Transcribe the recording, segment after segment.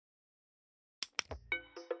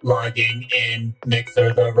Logging in,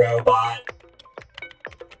 Mixer the robot.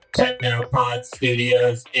 Technopod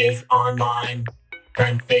Studios is online.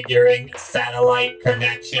 Configuring satellite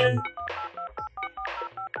connection.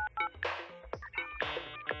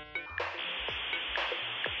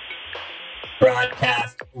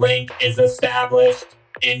 Broadcast link is established.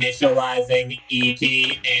 Initializing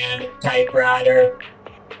ET and typewriter.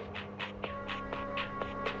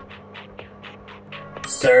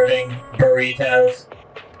 Serving burritos.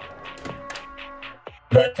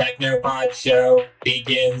 The Technopod show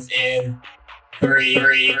begins in 3,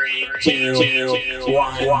 2,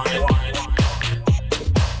 1.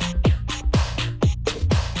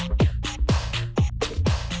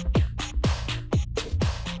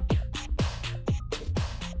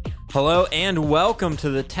 Hello and welcome to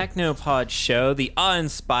the Technopod show, the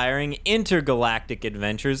awe-inspiring intergalactic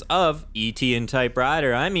adventures of E.T. and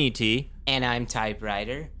Typewriter. I'm E.T. And I'm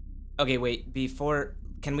Typewriter. Okay, wait,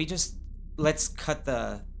 let's cut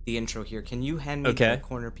the intro here. Can you hand me the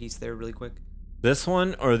corner piece there really quick? This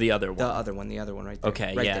one or the other one? The other one right there.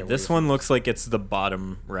 Okay, right yeah, there, this one looks like it's the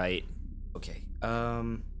bottom right. Okay,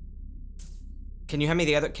 can you hand me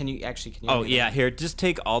the other, Oh, yeah, here, just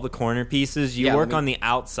take all the corner pieces. You work on the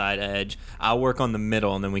outside edge, I'll work on the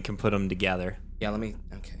middle, and then we can put them together. Yeah, okay.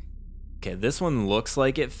 Okay, this one looks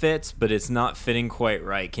like it fits, but it's not fitting quite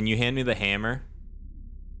right. Can you hand me the hammer?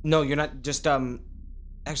 No, you're not, just,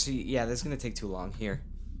 actually, yeah, this is gonna take too long. Here.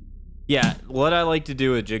 Yeah, what I like to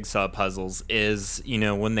do with jigsaw puzzles is,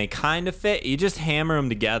 when they kind of fit, you just hammer them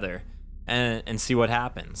together and see what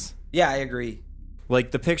happens. Yeah, I agree.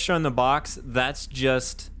 Like the picture on the box, that's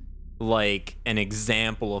just like an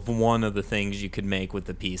example of one of the things you could make with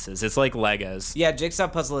the pieces. It's like Legos. Yeah, jigsaw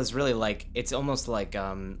puzzle is really like, it's almost like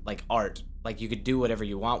art. Like you could do whatever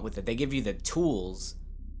you want with it. They give you the tools,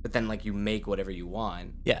 but then like you make whatever you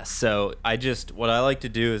want. Yeah, so what I like to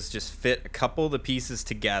do is just fit a couple of the pieces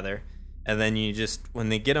together, and then you just, when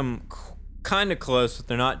they get them kind of close, but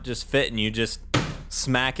they're not just fitting, you just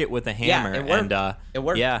smack it with a hammer. Yeah, it worked. And it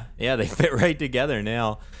worked. Yeah, they fit right together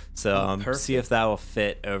now. So see if that will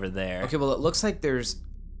fit over there. Okay, well it looks like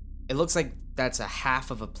that's a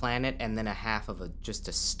half of a planet and then a half of just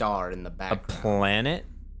a star in the background. A planet?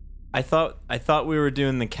 I thought we were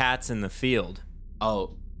doing the cats in the field.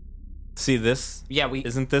 Oh. See this? Yeah,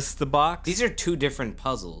 isn't this the box? These are two different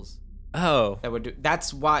puzzles. Oh.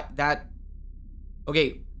 That's why that.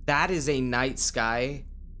 Okay, that is a night sky.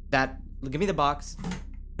 Give me the box.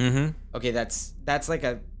 Mm-hmm. Okay, that's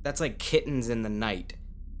like kittens in the night.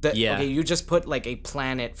 Yeah. Okay, you just put like a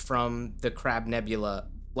planet from the Crab Nebula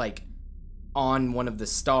like on one of the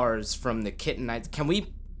stars from the kitten nights. Can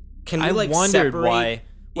we like wondered separate? Why.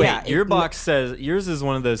 Wait, your box says yours is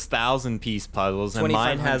one of those 1,000-piece puzzles, and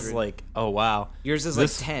mine has like, oh wow, yours is like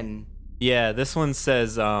 10. Yeah, this one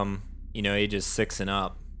says ages 6 and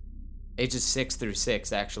up. Ages 6 through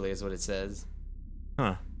 6 actually is what it says.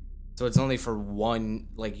 Huh. So it's only for one,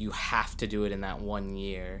 like you have to do it in that 1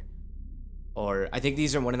 year. Or I think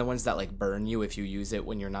these are one of the ones that like burn you if you use it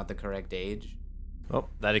when you're not the correct age. Oh,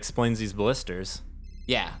 that explains these blisters.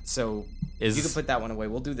 Yeah, so you can put that one away.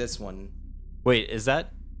 We'll do this one. Wait, is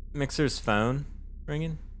that Mixer's phone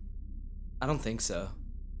ringing? I don't think so.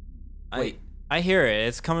 Wait. I hear it.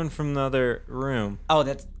 It's coming from the other room. Oh,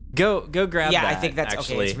 that's... Go grab that, Yeah, I think that's...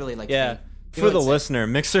 actually. Okay, it's really like... Yeah, for the listener,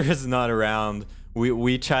 Mixer is not around.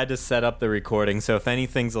 We tried to set up the recording, so if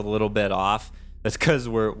anything's a little bit off, that's because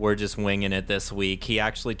we're just winging it this week. He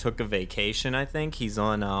actually took a vacation, I think. He's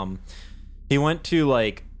on... He went to,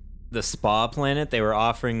 like, the spa planet. They were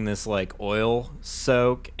offering this like oil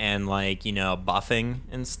soak and like buffing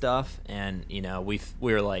and stuff, and we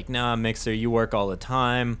were like, nah, Mixer, you work all the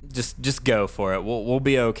time, just go for it. We'll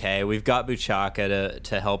be okay. We've got Buchaka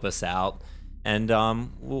to help us out, and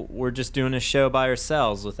we're just doing a show by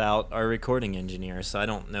ourselves without our recording engineer, so I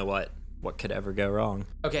don't know what could ever go wrong.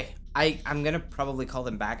 Okay, I'm gonna probably call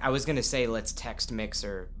them back. I was gonna say let's text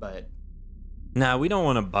Mixer, but nah, we don't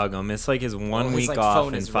want to bug him. It's like his one week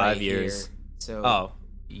off in 5 years. Here, so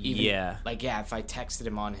yeah. Like, yeah, if I texted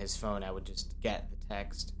him on his phone, I would just get the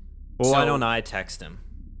text. Well, why don't I text him?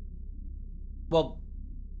 Well,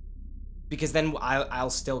 because then I'll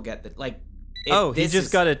still get the, like... he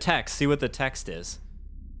just got a text. See what the text is.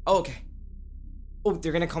 Oh, okay. Oh,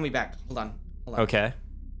 they're going to call me back. Hold on. Okay.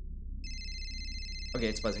 Okay,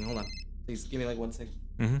 it's buzzing. Hold on. Please, give me like 1 second.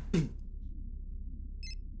 Mm-hmm.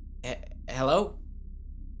 Hello?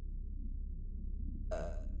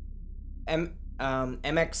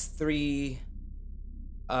 MX3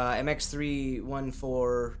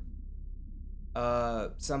 MX314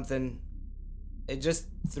 something. It just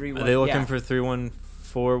 31. Are they looking for 314?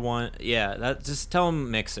 41. Yeah, that. Just tell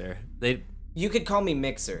him Mixer. You could call me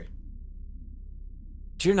Mixer.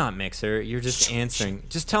 You're not Mixer. You're just answering.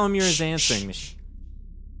 Just tell him you're his answering machine.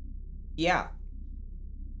 Yeah.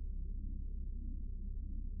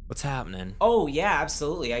 What's happening? Oh, yeah,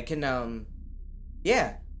 absolutely. I can,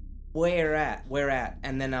 yeah. Where at?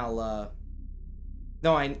 And then I'll,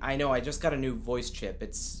 no, I know. I just got a new voice chip.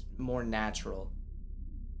 It's more natural.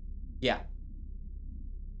 Yeah.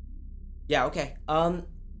 Yeah, okay.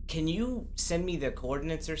 Can you send me the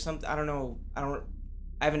coordinates or something? I don't know. I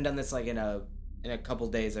haven't done this, like, in a couple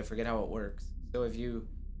days. I forget how it works. So if you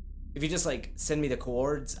just, like, send me the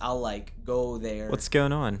coords, I'll, like, go there. What's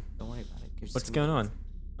going on? Don't worry about it. What's going on?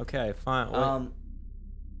 Okay, fine.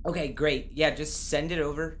 Okay, great. Yeah, just send it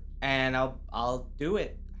over, and I'll do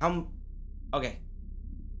it. Okay.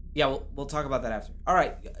 Yeah, we'll talk about that after. All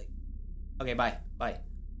right. Okay, bye.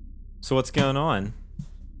 So what's going on?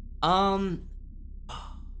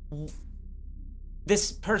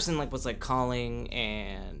 This person, like, was, like, calling,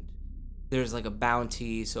 and there's, like, a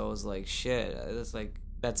bounty, so I was like, shit,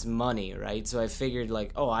 that's money, right? So I figured,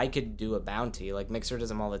 like, oh, I could do a bounty. Like, Mixer does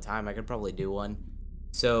them all the time. I could probably do one.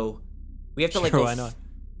 So we have to, like, sure, why not?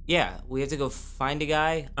 Yeah, we have to go find a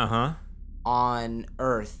guy. On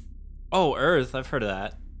Earth. Oh, Earth. I've heard of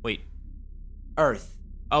that. Wait. Earth.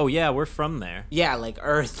 Oh, yeah, we're from there. Yeah, like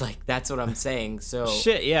Earth, like, that's what I'm saying, so...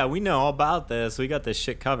 Shit, yeah, we know all about this. We got this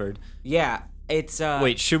shit covered. Yeah, it's,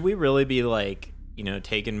 Wait, should we really be, like,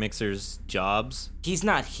 taking Mixer's jobs? He's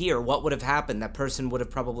not here. What would have happened? That person would have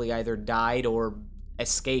probably either died or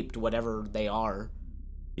escaped, whatever they are.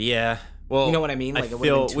 Yeah, well... You know what I mean? Like, I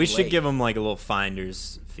feel we should give him, like, a little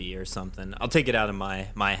finder's fee or something. I'll take it out of my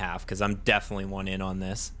half, because I'm definitely one in on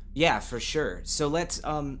this. Yeah, for sure. So let's,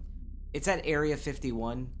 it's at Area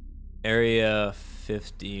 51. Area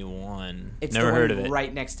 51. It's never heard of it.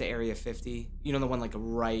 Right next to Area 50. You know, the one, like,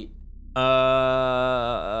 right...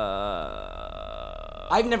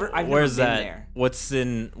 I've never where's been that? there.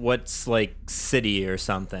 What's like city or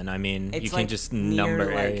something? I mean, it's you can like just near, number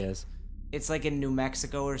like, areas. It's like in New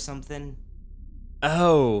Mexico or something.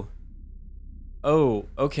 Oh,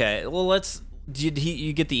 okay. Well, Did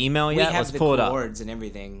you get the email yet? Let's pull it up. We have the coords and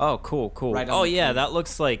everything. Oh, cool. Right Oh yeah, phone. that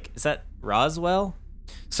looks like, is that Roswell?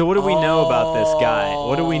 So what do we know about this guy?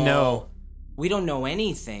 What do we know? We don't know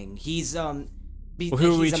anything. He's who are he's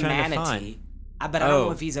we a trying to manatee. find? But I don't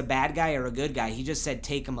know if he's a bad guy or a good guy. He just said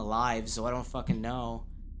take him alive, so I don't fucking know.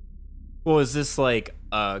 Well, is this like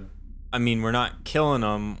I mean, we're not killing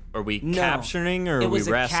him. Are we capturing or are we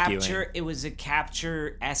rescuing? It was a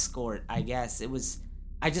capture escort, I guess.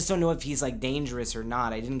 I just don't know if he's, like, dangerous or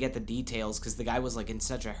not. I didn't get the details because the guy was, like, in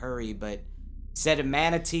such a hurry, but said a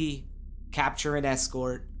manatee, capture an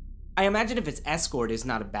escort. I imagine if it's escort, is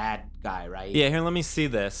not a bad guy, right? Yeah, here, let me see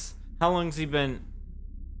this. How long's he been?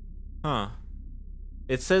 Huh.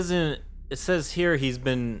 It says here he's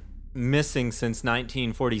been missing since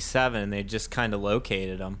 1947. They just kind of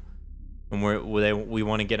located him, and we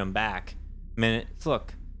want to get him back.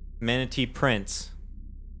 Look, Manatee Prince.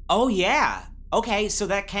 Oh yeah. Okay, so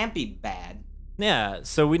that can't be bad. Yeah.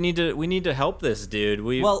 So we need to help this dude.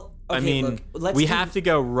 I mean, look, have to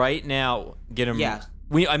go right now. Get him. Yeah.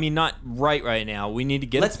 I mean, not right now. We need to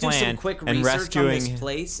get Let's a plan do some quick and research on rescuing this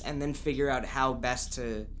place, and then figure out how best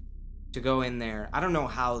to go in there. I don't know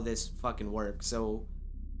how this fucking works, so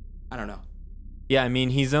I don't know. Yeah, I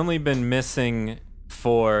mean, he's only been missing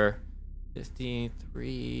for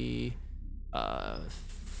 53,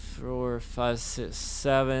 4, 5, 6,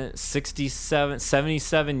 7, 67,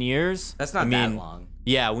 77 years. That's not that long.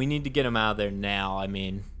 Yeah, we need to get him out of there now. I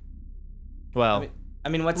mean, well, I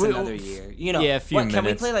mean, what's another year? You know, yeah, a few minutes. Can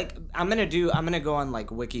we play, like, I'm gonna go on,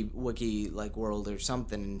 like, wiki like world or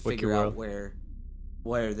something and figure out where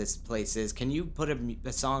this place is. Can you put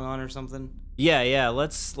a song on or something? Yeah.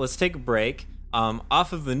 Let's take a break.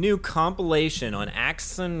 Off of the new compilation on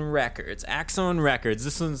Axon Records.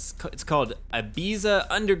 It's called Ibiza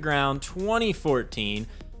Underground 2014.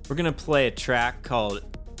 We're gonna play a track called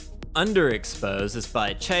Underexposed. It's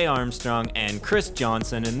by Che Armstrong and Chris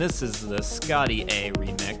Johnson, and this is the Scotty A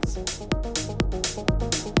remix.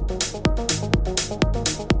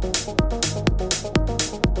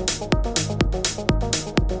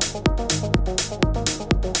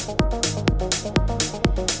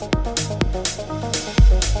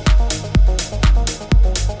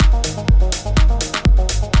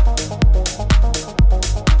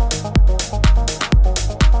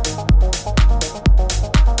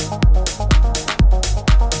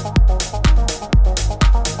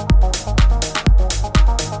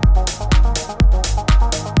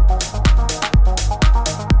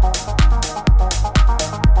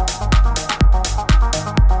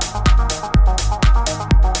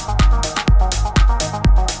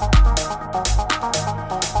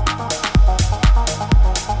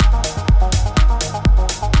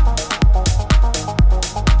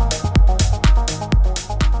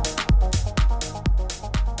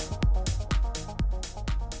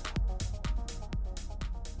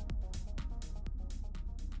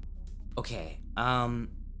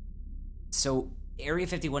 So Area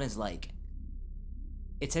 51 is like,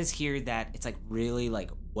 it says here that it's like really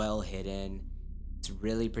like well hidden. It's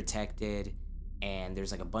really protected, and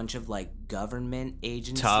there's like a bunch of like government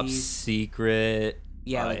agencies. Top secret.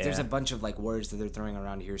 Yeah, there's a bunch of like words that they're throwing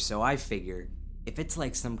around here. So I figure if it's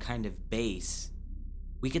like some kind of base,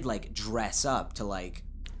 we could like dress up to like.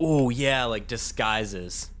 Oh yeah, like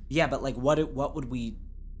disguises. Yeah, but like what would we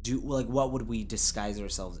do? Like what would we disguise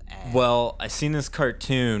ourselves as? Well, I seen this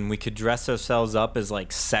cartoon. We could dress ourselves up as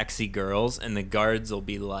like sexy girls, and the guards will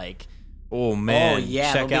be like, "Oh man,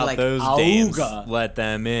 check out like, those dames. Let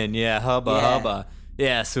them in." Yeah, hubba.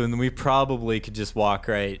 Yeah, so we probably could just walk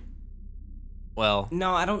right. Well,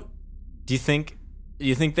 no, I don't. Do you think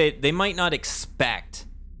they might not expect?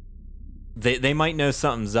 They might know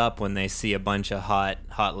something's up when they see a bunch of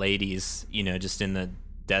hot ladies, just in the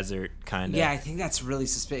desert kind of. Yeah, I think that's really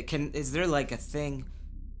suspicious. Is there like a thing?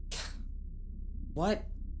 What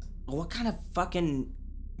kind of fucking?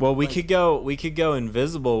 Well, we could go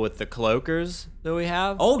invisible with the cloakers that we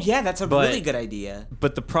have. Oh yeah, that's a really good idea.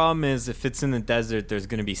 But the problem is, if it's in the desert, there's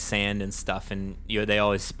gonna be sand and stuff, and they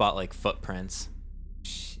always spot like footprints.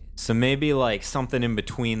 Shit. So maybe like something in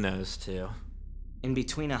between those two. In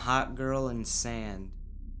between a hot girl and sand.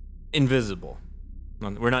 Invisible.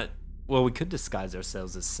 We're not. Well, we could disguise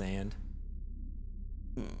ourselves as sand.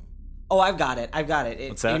 Oh, I've got it.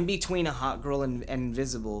 What's that? In between a hot girl and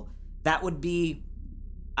invisible. That would be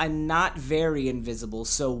a not very invisible,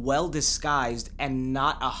 so well disguised, and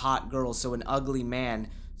not a hot girl, so an ugly man.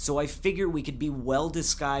 So I figure we could be well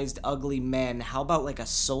disguised ugly men. How about like a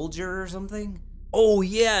soldier or something? Oh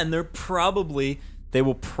yeah, and they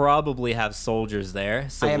will probably have soldiers there,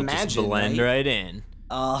 so we'll just blend right in.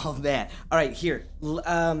 Oh man! All right, here.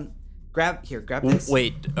 Grab this.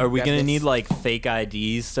 Wait, are we gonna need like fake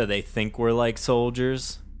IDs so they think we're like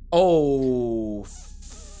soldiers? Oh,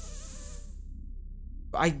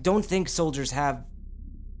 I don't think soldiers have.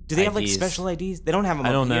 Do they have like special IDs? They don't have them.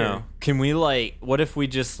 I don't know. Can we like? What if we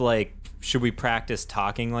just like? Should we practice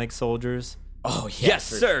talking like soldiers? Oh yeah. Yes,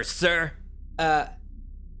 sir.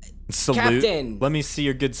 Salute. Captain. Let me see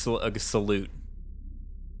your good salute.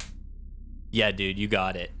 Yeah, dude, you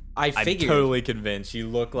got it. I'm totally convinced. You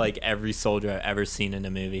look like every soldier I've ever seen in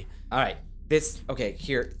a movie. All right. Okay,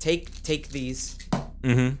 here. Take these.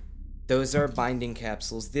 Mm-hmm. Those are binding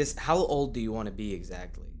capsules. How old do you want to be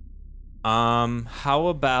exactly? How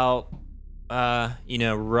about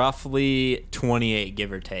roughly 28,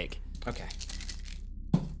 give or take. Okay.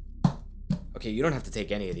 Okay, you don't have to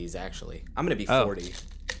take any of these actually. I'm going to be 40.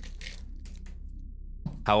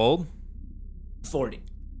 How old? 40.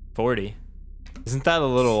 40. Isn't that a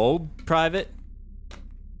little old, Private?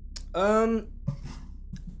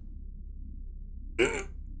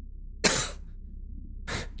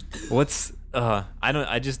 What's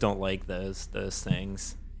I just don't like those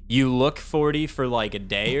things. You look 40 for like a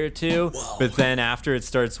day or two, whoa, but then after it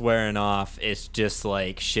starts wearing off, it's just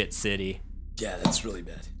like shit city. Yeah, that's really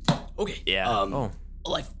bad. Okay. Yeah.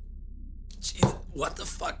 Jeez, what the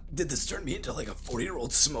fuck? Did this turn me into like a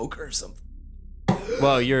 40-year-old smoker or something?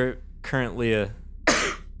 Well, you're currently a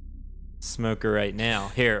smoker right now.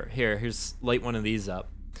 Here's light one of these up.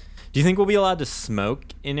 Do you think we'll be allowed to smoke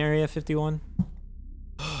in Area 51?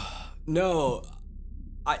 No.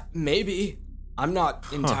 Maybe. I'm not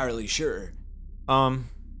entirely sure.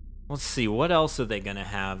 Let's see. What else are they gonna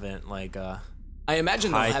have in like I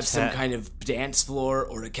imagine they'll have some kind of dance floor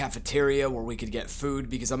or a cafeteria where we could get food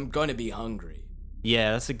because I'm gonna be hungry.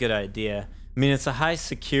 Yeah, that's a good idea. I mean, it's a high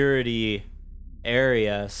security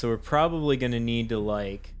area, so we're probably gonna need to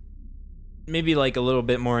like maybe like a little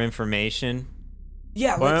bit more information.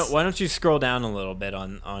 Yeah. Why don't you scroll down a little bit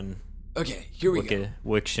on Okay, here we go.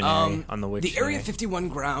 Wiktionary, on the Wiktionary. The Area 51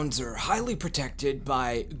 grounds are highly protected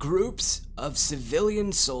by groups of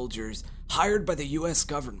civilian soldiers hired by the U.S.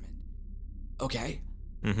 government. Okay?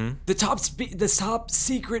 Mm-hmm. The top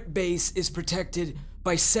secret base is protected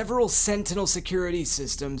by several Sentinel security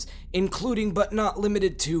systems, including but not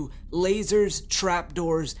limited to lasers,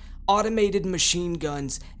 trapdoors, automated machine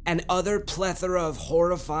guns, and other plethora of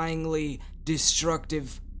horrifyingly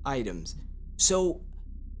destructive items. So...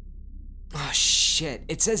 oh, shit.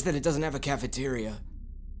 It says that it doesn't have a cafeteria.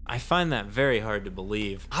 I find that very hard to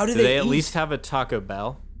believe. How do they they at eat? least have a Taco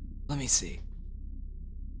Bell? Let me see.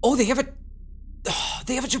 Oh, they have a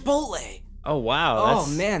Chipotle. Oh, wow. Oh,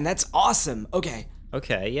 man, that's awesome. Okay.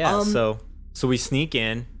 Okay, yeah. So we sneak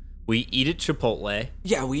in. We eat at Chipotle.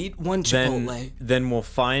 Yeah, we eat one Chipotle. Then we'll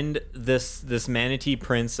find this manatee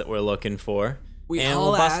prince that we're looking for. We and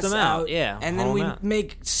haul we'll bust ass them out. out. Yeah. And then we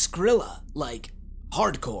make Skrilla, like,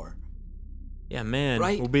 hardcore. Yeah, man.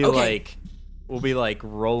 Right? We'll be Okay. like, we'll be like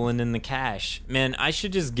rolling in the cash. Man, I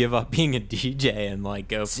should just give up being a DJ and like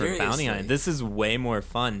go for bounty hunting. This is way more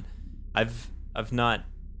fun. I've not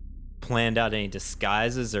planned out any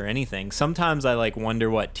disguises or anything. Sometimes I like wonder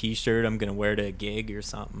what t-shirt I'm gonna wear to a gig or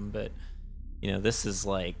something, but this is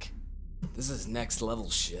next level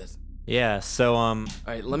shit. Yeah, so all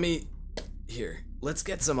right, let's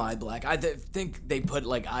get some eye black. I think they put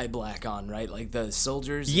like eye black on, right? Like the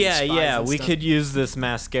soldiers and spies and we stuff. could use this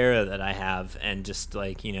mascara that I have and just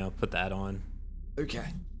like put that on. Okay,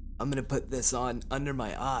 I'm gonna put this on under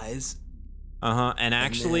my eyes. And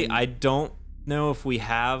actually I don't know if we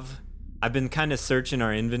have. I've been kind of searching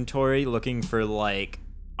our inventory looking for like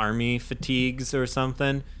army fatigues or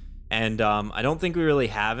something, and I don't think we really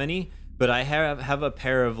have any, but I have a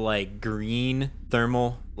pair of like green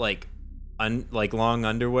thermal like long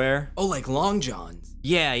underwear. Oh, like long johns.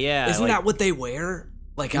 Yeah. Isn't like, that what they wear?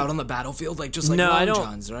 Like out on the battlefield, like just like long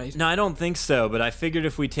johns, right? No, I don't think so. But I figured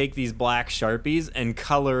if we take these black Sharpies and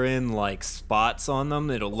color in like spots on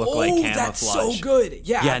them, it'll look like camouflage. That's so good.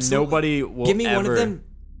 Yeah, absolutely. Nobody will give me ever... one of them.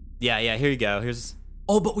 Yeah. Here you go. Here's.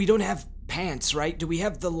 Oh, but we don't have pants, right? Do we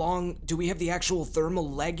have the actual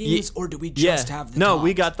thermal leggings, or do we just have the tops?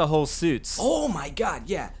 We got the whole suits. Oh my god,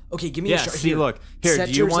 yeah. Okay, give me a shirt. See, here. Look. Here, Set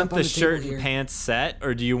do you yours want up on the shirt table and here. pants set,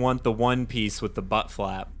 or do you want the one piece with the butt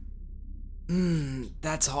flap?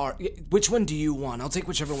 That's hard. Which one do you want? I'll take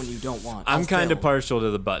whichever one you don't want. I'm kind of partial to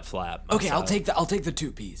the butt flap. Okay, myself. I'll take the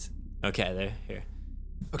two piece. Okay, here.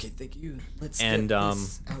 Okay, thank you. Let's And, get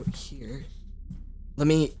this out here.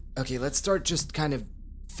 Let's start just kind of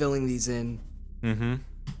filling these in. Mm-hmm.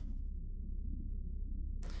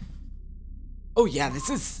 Oh yeah, this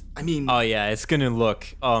is, I mean... Oh yeah, it's gonna look,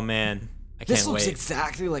 oh man, I can't wait. This looks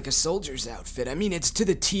exactly like a soldier's outfit. I mean, it's to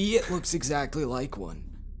the T, it looks exactly like one.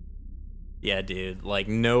 Yeah, dude, like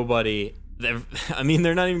nobody, they're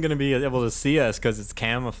not even gonna be able to see us because it's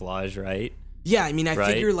camouflage, right? Yeah, I mean, I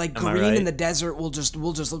Right? figure like Am I green right? in the desert will just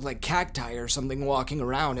look like cacti or something walking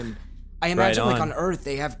around, and I imagine Right like on. on Earth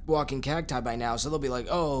they have walking cacti by now, so they'll be like,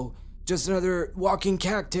 oh, just another walking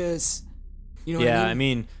cactus. You know what Yeah, I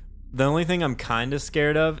mean? the only thing I'm kind of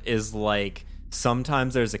scared of is like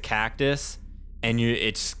sometimes there's a cactus and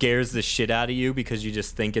it scares the shit out of you because you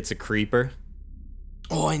just think it's a creeper.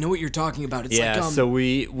 Oh, I know what you're talking about. It's Yeah, like, so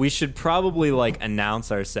we should probably like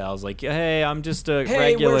announce ourselves like, hey, I'm just a Hey,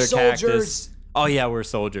 regular we're cactus. soldiers. Oh yeah, we're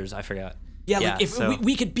soldiers. I forgot. Yeah, like if so-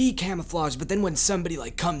 we could be camouflaged, but then when somebody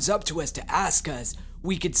like comes up to us to ask us,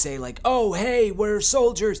 we could say like, "Oh, hey, we're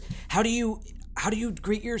soldiers." How do you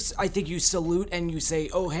greet I think you salute and you say,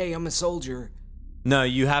 "Oh, hey, I'm a soldier." No,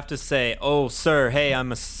 you have to say, "Oh, sir, hey,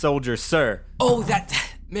 I'm a soldier, sir." Oh, that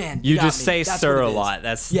man. You got just me. say That's "sir" what a it is. lot.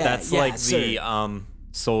 That's Yeah, like sir. the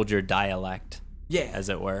soldier dialect, Yeah. as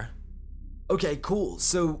it were. Okay, cool.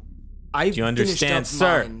 So I Do you understand, finished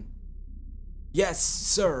up sir? mine. Yes,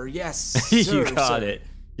 sir. Yes, You sir, got sir. it.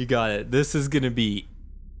 You got it. This is gonna be.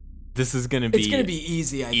 It's gonna be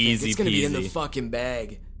easy. I think easy it's gonna be in the peasy. fucking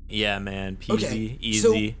bag. Yeah, man. Peasy, Okay, easy,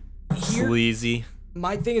 so here- sleazy.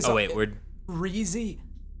 My thing is. Oh wait, we're. Reezy,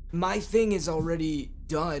 my thing is already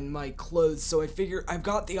done, my clothes, so I figure I've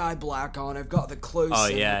got the eye black on, I've got the clothes. Oh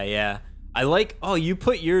set yeah. up. I like. Oh, you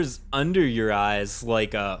put yours under your eyes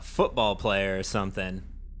like a football player or something.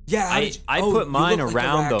 Yeah, I oh, put you mine look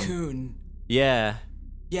around like a them. raccoon. Yeah.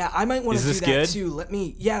 Yeah, I might want Is to do this that good?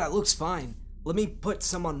 too. Yeah, that looks fine. Let me put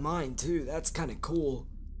some on mine too. That's kind of cool.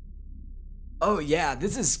 Oh yeah,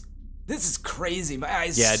 this is crazy. My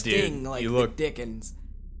eyes Yeah, sting dude, like you the look- Dickens.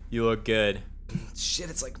 You look good. Shit,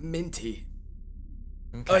 it's like minty.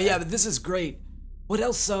 Okay. Oh yeah, but this is great. What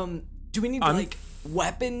else? Do we need I'm- like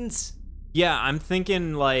weapons? Yeah, I'm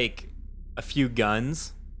thinking like a few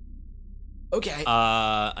guns, Okay.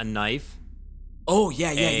 a knife, Oh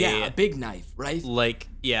yeah, a- a big knife, right? like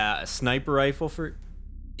a sniper rifle for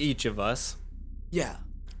each of us, Yeah.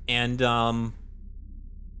 and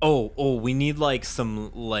we need like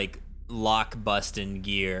some like lock busting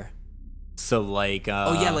gear. So like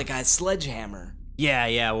like a sledgehammer.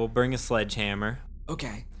 yeah, we'll bring a sledgehammer.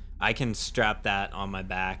 Okay. I can strap that on my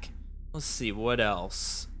back. Let's see what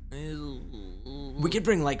else. We could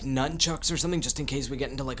bring like nunchucks or something just in case we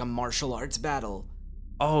get into like a martial arts battle.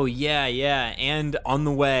 Oh yeah, and on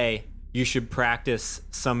the way you should practice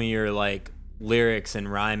some of your like lyrics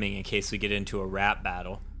and rhyming in case we get into a rap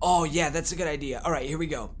battle. Oh yeah, that's a good idea. All right, here we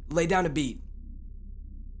go. Lay down a beat.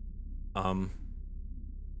 All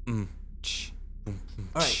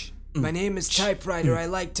right. My name is Typewriter. I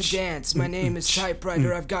like to dance. My name is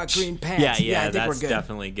Typewriter. I've got green pants. Yeah, I think that's we're good.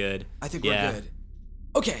 definitely good. I think Yeah. we're good.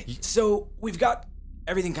 Okay, so we've got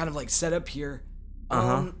everything kind of like set up here.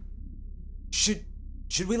 Uh-huh. Should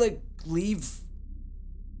we like leave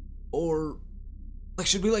Or, like,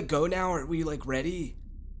 should we, like, go now? Are we, like, ready?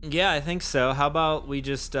 Yeah, I think so. How about we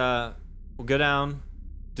just we'll go down,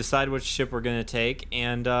 decide which ship we're gonna take,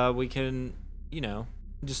 and we can,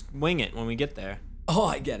 just wing it when we get there. Oh,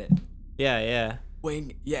 I get it. Yeah.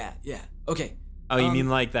 Wing, yeah. Okay. Oh, you mean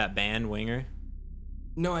like that band Winger?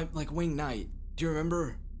 No, I'm like Wing Night. Do you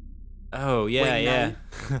remember? Oh, yeah.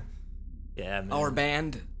 Yeah, man. Our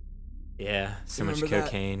band? Yeah, so much remember that?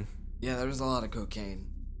 cocaine. Yeah, there was a lot of cocaine.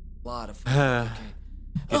 A lot of cocaine.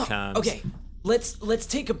 Good times. Okay, let's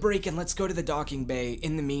take a break and let's go to the docking bay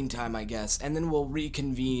in the meantime, I guess, and then we'll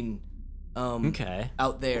reconvene. Okay.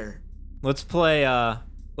 Out there. Let's play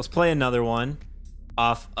another one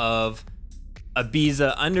off of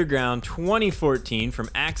Ibiza Underground 2014 from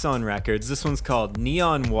Axon Records. This one's called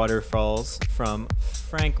Neon Waterfalls from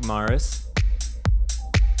Frank Morris.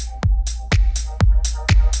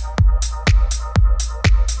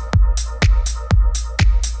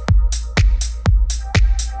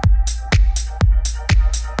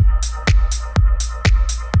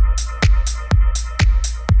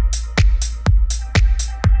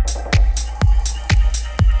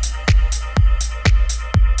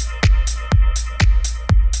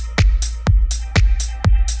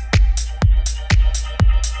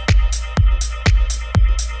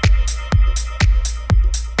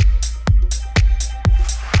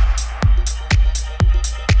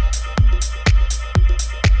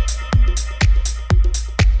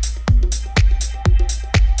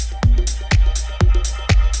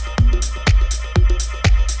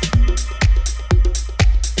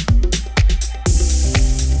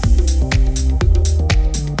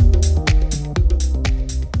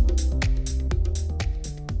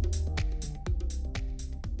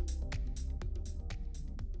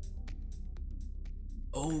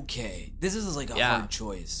 Okay, this is like a hard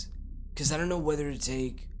choice, because I don't know whether to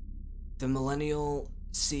take the Millennial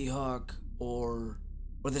Seahawk or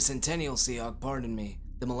the Centennial Seahawk. Pardon me,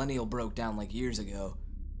 the Millennial broke down like years ago.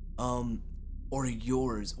 Or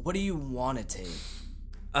yours. What do you want to take?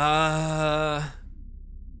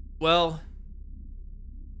 Well,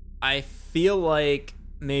 I feel like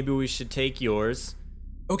maybe we should take yours.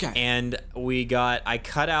 Okay. And I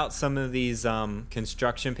cut out some of these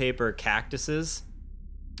construction paper cactuses.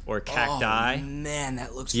 Or cacti. Oh man,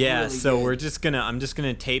 that looks really good. So I'm just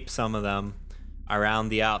gonna tape some of them around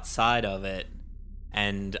the outside of it,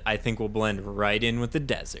 and I think we'll blend right in with the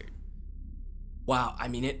desert. Wow, I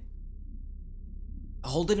mean it.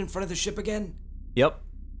 Hold it in front of the ship again? Yep.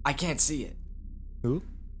 I can't see it. Oop.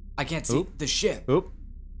 I can't see the ship. Oop.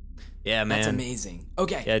 Yeah, man. That's amazing.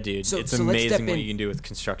 Okay. Yeah, dude. It's amazing what you can do with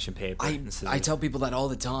construction paper. I tell people that all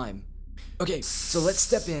the time. Okay, so let's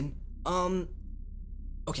step in.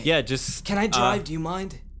 Okay. Yeah, just... Can I drive? Do you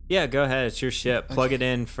mind? Yeah, go ahead. It's your ship. Okay. Plug it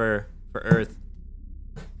in for Earth.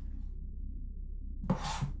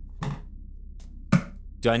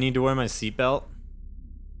 Do I need to wear my seatbelt?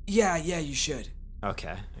 Yeah, you should.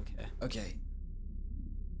 Okay.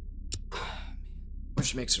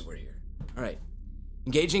 Push mixer, we're here. All right.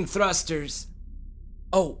 Engaging thrusters.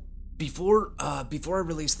 Oh, before I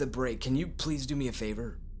release the brake, can you please do me a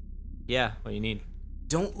favor? Yeah, what do you need?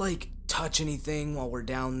 Don't, touch anything while we're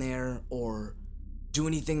down there, or do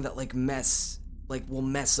anything that, will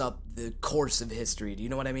mess up the course of history. Do you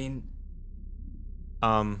know what I mean?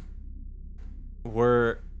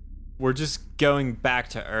 We're just going back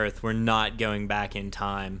to Earth. We're not going back in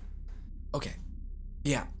time. Okay.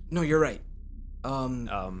 Yeah. No, you're right.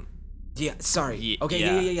 Yeah, sorry.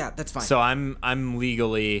 Okay, yeah, that's fine. So I'm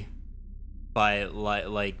legally,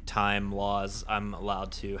 by time laws, I'm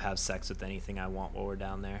allowed to have sex with anything I want while we're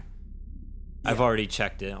down there. Yeah. I've already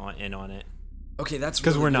checked in on it. Okay, that's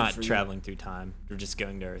because really we're good not for traveling you. through time. We're just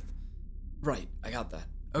going to Earth. Right, I got that.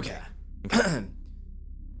 Okay. Yeah.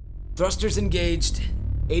 Thrusters engaged,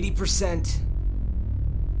 80%.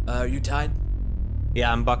 Are you tied?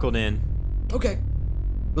 Yeah, I'm buckled in. Okay.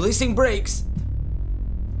 Releasing brakes.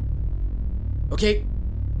 Okay.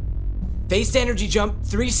 Phased energy jump,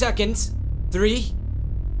 3 seconds. 3,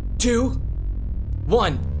 2,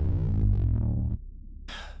 1.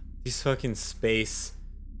 These fucking space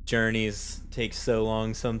journeys take so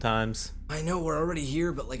long sometimes. I know, we're already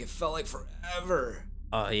here, but it felt like forever.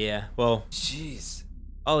 Oh, yeah. Well... Jeez.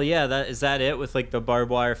 Oh, yeah, is that it with, the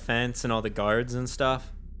barbed wire fence and all the guards and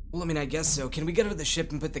stuff? Well, I mean, I guess so. Can we get out of the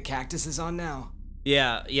ship and put the cactuses on now?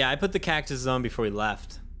 Yeah, I put the cactuses on before we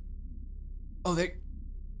left. Oh, they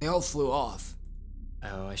all flew off.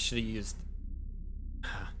 Oh, I should have used...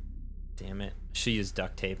 Damn it. I should use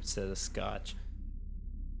duct tape instead of scotch.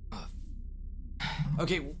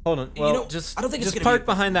 Okay. Hold on. Well, I don't think it's just park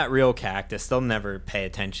behind that real cactus. They'll never pay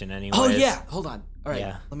attention anyway. Oh, yeah. Hold on. All right,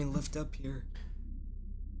 Yeah. let me lift up here.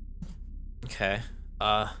 Okay.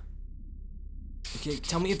 Okay,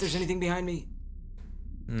 tell me if there's anything behind me.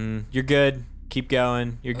 You're good. Keep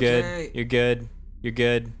going. You're good. Okay. You're good. You're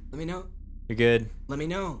good. Let me know. You're good. Let me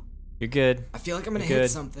know. You're good. I feel like I'm gonna You're hit good.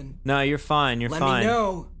 something. No, you're fine. You're Let fine. me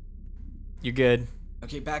know. You're good.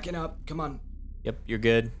 Okay, backing up. Come on. Yep, you're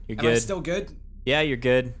good. You're Am good. I still good? Yeah, you're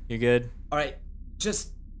good. You're good. All right. Just,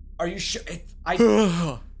 are you sure?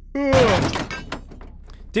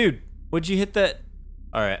 Dude, would you hit that?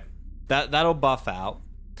 All right. That'll buff out.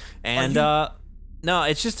 And no,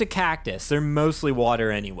 it's just a cactus. They're mostly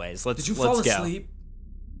water anyways. Let's Did you go. fall asleep?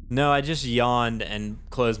 No, I just yawned and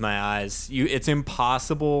closed my eyes. It's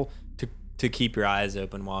impossible to keep your eyes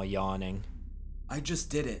open while yawning. I just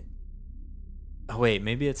did it. Oh wait,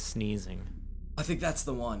 maybe it's sneezing. I think that's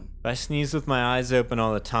the one. I sneeze with my eyes open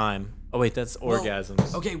all the time. Oh wait, that's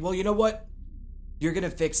orgasms. Okay, well, you know what? You're gonna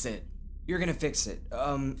fix it. You're gonna fix it.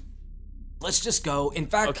 Let's just go. In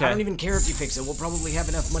fact, Okay. I don't even care if you fix it. We'll probably have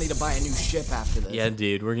enough money to buy a new ship after this. Yeah,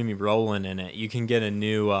 dude, we're gonna be rolling in it. You can get a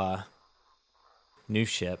new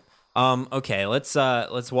ship. Okay, let's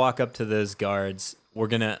walk up to those guards. We're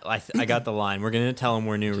gonna. I got the line. We're gonna tell them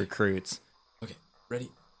we're new recruits. Okay, ready?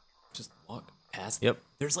 Just walk past. Yep.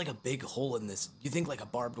 There's like a big hole in this. You think like a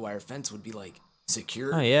barbed wire fence would be like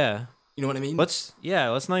secure? Oh yeah. You know what I mean? Let's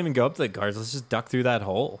not even go up to the guards. Let's just duck through that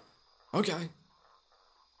hole. Okay.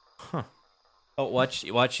 Huh. Oh, watch!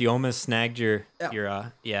 You almost snagged your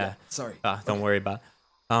Sorry. Don't worry about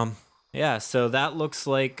it. Yeah, so that looks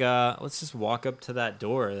like let's just walk up to that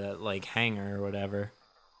door, that like hangar or whatever.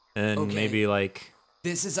 And Okay. maybe like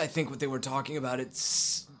This is, I think, what they were talking about.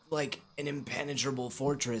 It's like an impenetrable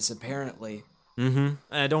fortress, apparently. don't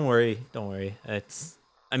worry. That's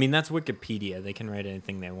Wikipedia. They can write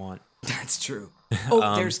anything they want. That's true.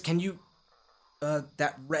 Oh, can you,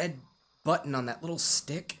 that red button on that little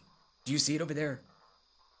stick? Do you see it over there?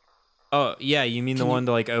 Oh, yeah, you mean the one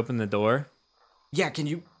to like open the door? Yeah, can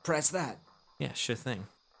you press that? Yeah, sure thing.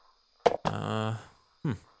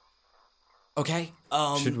 Okay.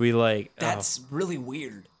 Should we like That's really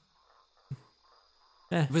weird.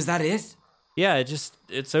 Eh. Was that it? Yeah,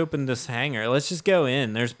 it's opened this hangar. Let's just go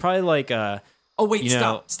in. There's probably like a Oh wait, You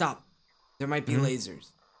know- stop. There might be lasers.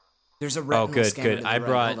 There's a retinal good, scanner good. to the I right.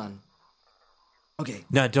 brought- Hold on. Okay.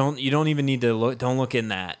 No, you don't even need to look. Don't look in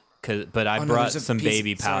that. But I Oh, no, brought there's a some piece-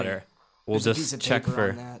 baby sorry. powder. We'll There's a piece just of check paper for.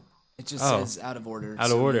 on that. It just Oh. says out of order.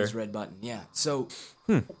 Out of order. Use red button. Yeah. So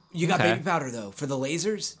you got Okay. baby powder though for the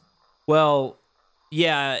lasers? Well,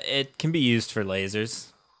 yeah, it can be used for lasers.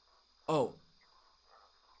 Oh.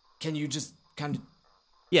 Can you just kind of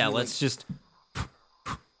Yeah, You let's just.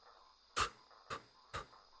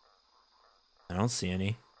 I don't see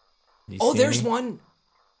any. Do you Oh, see there's any? one.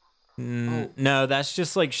 Oh. No, that's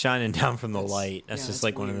just like shining down from the That's- light. That's yeah, just that's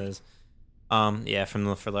like one of weird. those. Yeah, from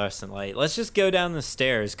the fluorescent light. Let's just go down the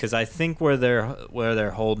stairs because I think where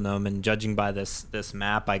they're holding them, and judging by this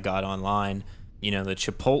map I got online, the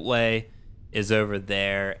Chipotle is over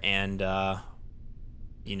there, and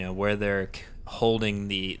where they're holding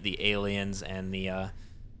the aliens and the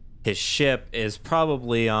his ship is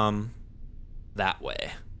probably that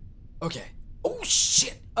way. Okay. Oh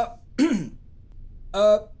shit.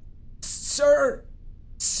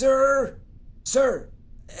 Sir.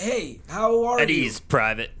 Hey, how are At you? ease,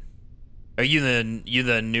 Private. Are you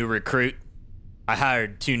the new recruit? I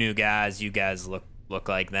hired 2 new guys. You guys look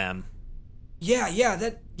like them.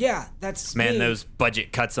 That's Man, me. those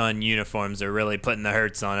budget cuts on uniforms are really putting the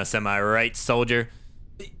hurts on us. Am I right, soldier?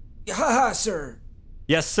 Haha, sir.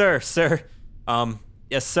 Yes, sir.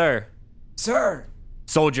 Yes, sir. Sir.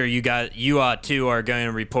 Soldier, you two are going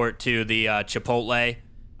to report to the Chipotle.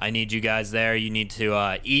 I need you guys there. You need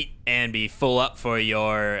to eat and be full up for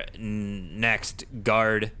your next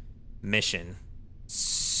guard mission.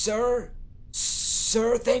 Sir,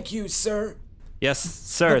 thank you, sir. Yes,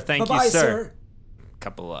 sir. Thank you, Bye-bye, sir.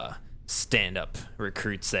 Couple stand-up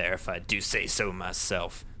recruits there, if I do say so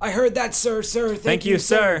myself. I heard that, sir. Thank you,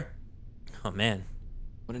 sir. Oh man,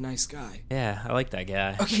 What a nice guy. yeah, I like that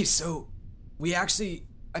guy. Okay, so we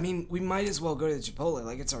might as well go to the Chipotle.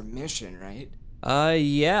 Like, it's our mission, right?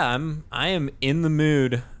 Yeah, I am in the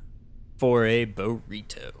mood for a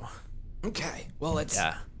burrito. Okay. Well, it's.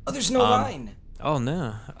 Yeah. Oh, there's no line. Oh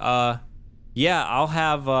no. Yeah, I'll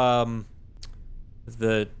have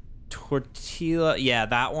the tortilla. Yeah,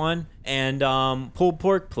 that one, and pulled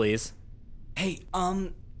pork, please. Hey,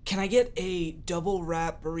 can I get a double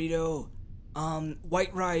wrap burrito?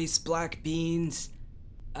 White rice, black beans.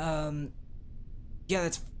 Yeah,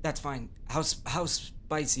 that's fine. How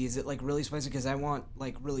spicy is it? Like really spicy? Because I want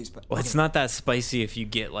like really spicy. Well, it's not that spicy if you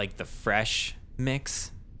get like the fresh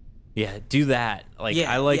mix. Yeah, do that. Like,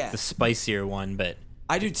 Yeah, I like yeah. the spicier one, but...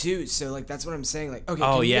 I do too. So like that's what I'm saying. Like, okay.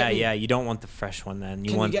 Oh, can you yeah, get me, yeah. You don't want the fresh one then.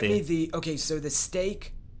 You Can want you get the... me the? Okay, so the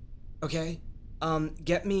steak. Okay.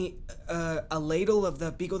 Get me a ladle of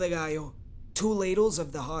the pico de gallo, 2 ladles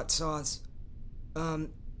of the hot sauce.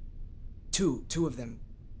 Two of them.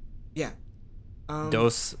 Yeah.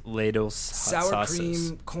 Dos ladles hot Sour sauces.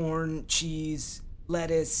 cream, corn, cheese,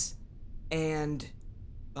 lettuce, and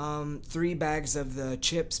 3 bags of the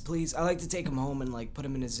chips, please. I like to take them home and like put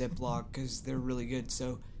them in a Ziploc because they're really good.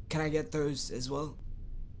 So can I get those as well?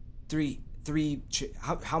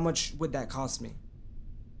 How much would that cost me?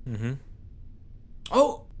 Mm-hmm.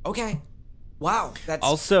 Oh, okay. Wow, that's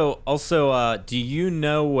Also, do you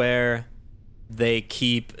know where they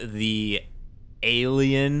keep the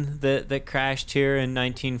alien that crashed here in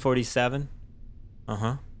 1947?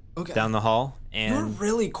 okay. Down the hall. You're And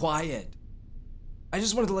really quiet. I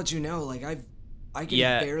just wanted to let you know, like I can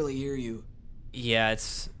Yeah. barely hear you. yeah,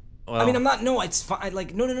 it's... Well, I mean, I'm not. No, it's fine.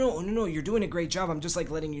 Like, no. You're doing a great job. I'm just like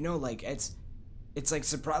letting you know. Like, it's like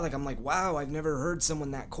surprise. Like, I'm like, wow, I've never heard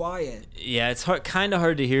someone that quiet. Yeah, it's kind of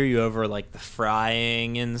hard to hear you over like the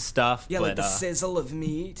frying and stuff. Yeah, but, like the sizzle of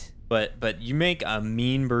meat. But you make a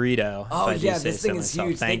mean burrito. Oh if I do yeah, say this so thing is myself.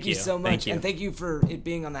 huge. Thank you so much, Thank you. and thank you for it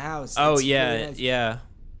being on the house. Oh It's yeah, really nice. yeah.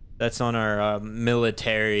 That's on our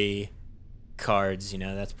military cards. You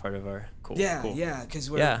know, that's part of our cool. Yeah, cool. yeah, because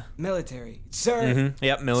we're Yeah. military, sir. Mm-hmm.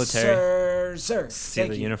 Yep, military. Sir. See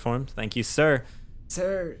Thank the you. uniforms. Thank you, sir.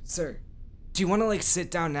 Sir. Do you want to like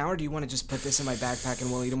sit down now, or do you want to just put this in my backpack and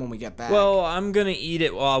we'll eat them when we get back? Well, I'm gonna eat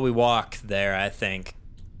it while we walk there. I think.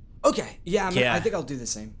 okay. Yeah, Yeah. I think I'll do the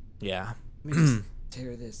same. Yeah. Let me just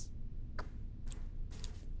tear this.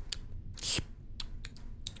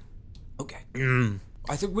 Okay.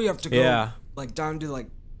 I think we have to go Yeah. like down to like.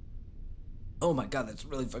 Oh my god, that's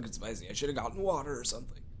really fucking spicy. I should have gotten water or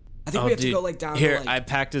something. I think we have to go like down Here, to I like.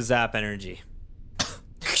 packed a Zap Energy.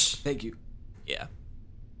 Thank you. Yeah.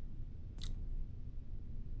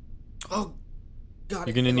 Oh, God.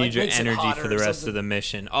 You're gonna need your energy for the rest of the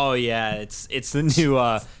mission. Oh yeah, it's the new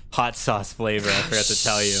hot sauce flavor. I forgot to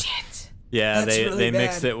tell you. Shit. Yeah, That's they really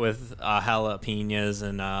mixed bad. it with jalapenos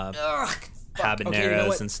and Ugh, fuck. habaneros Okay, you know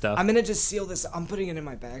what? and stuff. I'm gonna just seal this. I'm putting it in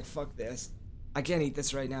my bag. Fuck this. I can't eat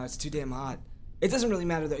this right now. It's too damn hot. It doesn't really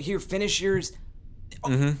matter though. Here, finish yours. Oh,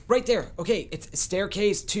 Mm-hmm. right there. Okay, it's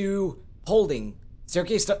staircase to holding.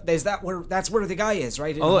 Staircase. Is that where? That's where the guy is,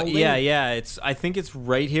 right? In Oh holding? yeah. I think it's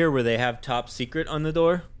right here where they have top secret on the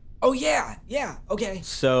door. Oh yeah. Okay.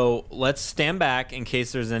 So let's stand back in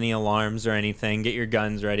case there's any alarms or anything. Get your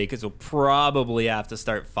guns ready because we'll probably have to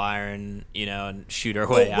start firing, and shoot our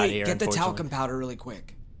way Oh out of wait, here. get the unfortunately. talcum powder really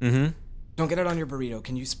quick. Mm-hmm. Don't get it on your burrito.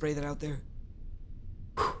 Can you spray that out there?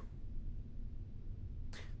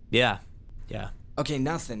 Yeah. Okay,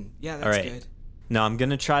 nothing. Yeah, that's All right. good. No, I'm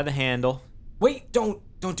gonna try the handle. Wait, don't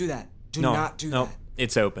do that. Do No, not do no, that.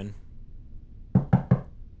 it's open.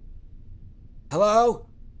 Hello?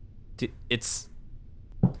 It's.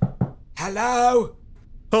 Hello?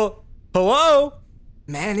 Oh, hello.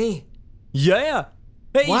 Manny? Yeah.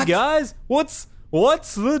 Hey What? guys, what's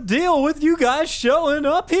the deal with you guys showing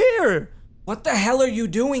up here? What the hell are you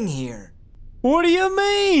doing here? What do you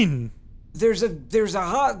mean? There's a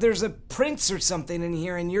prince or something in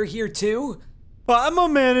here and you're here too? I'm a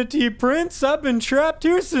Manatee prince. I've been trapped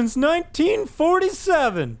here since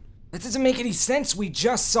 1947. That doesn't make any sense. We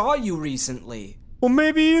just saw you recently. Well,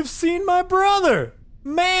 maybe you've seen my brother,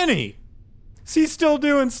 Manny. Is he still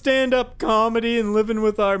doing stand-up comedy and living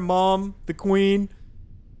with our mom, the queen?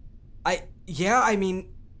 I mean,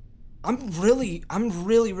 I'm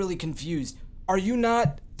really confused. Are you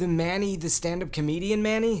not the Manny, the stand-up comedian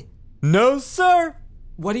Manny? No, sir.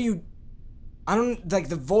 What do you... I don't... Like,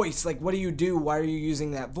 the voice. Like, what do you do? Why are you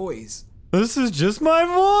using that voice? This is just my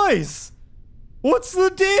voice. What's the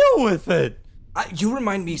deal with it? You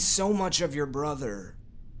remind me so much of your brother.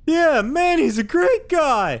 Yeah, Manny's a great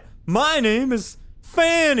guy. My name is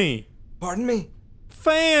Fanny. Pardon me?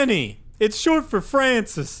 Fanny. It's short for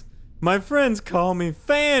Francis. My friends call me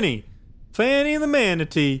Fanny. Fanny the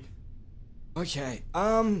Manatee. Okay,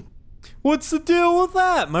 What's the deal with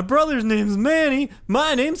that? My brother's name's Manny.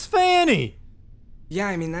 My name's Fanny. yeah,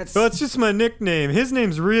 I mean, that's... Well, it's just my nickname. His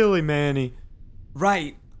name's really Manny.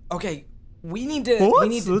 Right. Okay, we need to...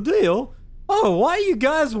 What's the deal? Oh, why are you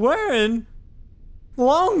guys wearing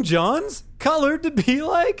long johns colored to be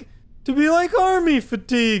like army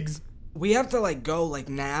fatigues? We have to, like, go, like,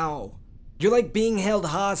 now. You're, like, being held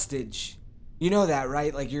hostage. You know that,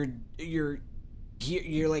 right? Like, you're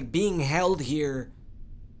like, being held here,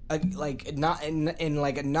 like, not in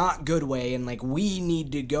like, a not good way, and, like, we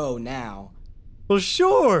need to go now. Well,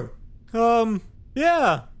 sure.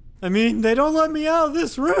 Yeah. I mean, they don't let me out of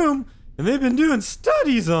this room, and they've been doing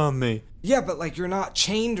studies on me. Yeah, but like you're not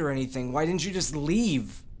chained or anything. Why didn't you just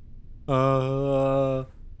leave? I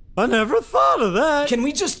never thought of that. Can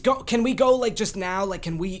we just go? Can we go like just now? Like,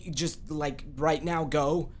 can we just like right now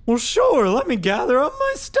go? Well, sure. Let me gather up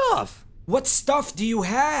my stuff. What stuff do you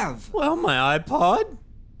have? Well, my iPod.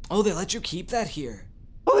 Oh, they let you keep that here.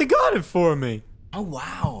 Well, they got it for me. Oh,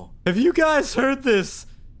 wow. Have you guys heard this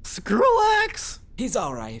Skrillex? He's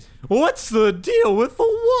alright. What's the deal with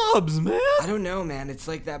the wubs, man? I don't know, man. It's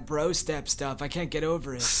like that bro step stuff. I can't get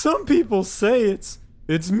over it. Some people say it's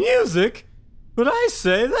music, but I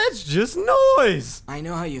say that's just noise. I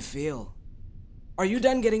know how you feel. Are you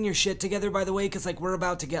done getting your shit together, by the way? Because, like, we're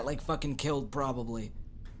about to get, like, fucking killed, probably.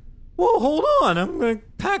 Well, hold on. I'm gonna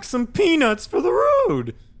pack some peanuts for the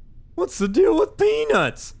road. What's the deal with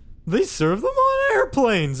peanuts? They serve them on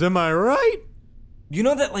airplanes, am I right? You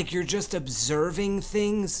know that, like, you're just observing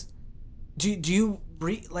things? Do you,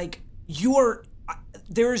 like, you are,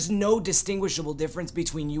 there's no distinguishable difference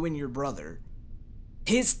between you and your brother.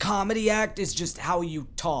 His comedy act is just how you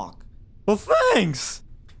talk. Well, thanks.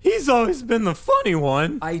 He's always been the funny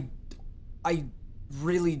one. I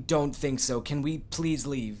really don't think so. Can we please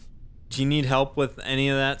leave? Do you need help with any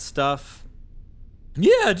of that stuff?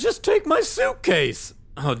 Yeah, just take my suitcase.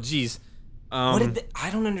 Oh, jeez. I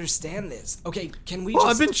don't understand this. Okay, can we Well,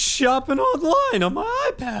 just... I've been shopping online on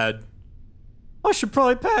my iPad. I should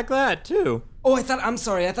probably pack that, too. Oh, I'm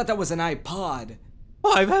sorry. I thought that was an iPod.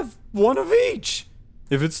 I have one of each.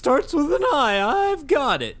 If it starts with an I, I've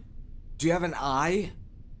got it. Do you have an I?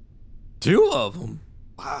 2 of them.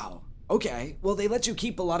 Wow. Okay. Well, they let you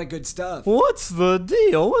keep a lot of good stuff. What's the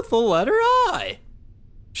deal with the letter I?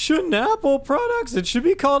 Shouldn't Apple products, it should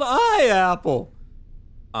be called iApple.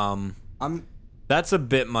 That's a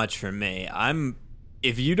bit much for me.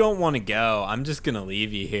 If you don't want to go, I'm just gonna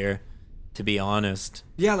leave you here, to be honest.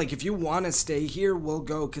 Yeah, like, if you want to stay here, we'll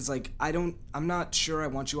go, because, like, I'm not sure I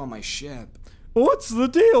want you on my ship. What's the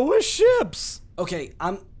deal with ships? Okay,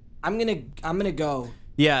 I'm gonna go.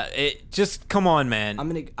 Yeah, just come on, man.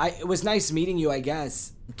 It was nice meeting you, I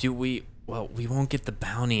guess. We won't get the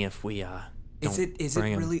bounty if we, Is it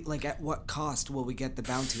really, like, at what cost will we get the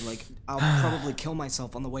bounty? Like, I'll probably kill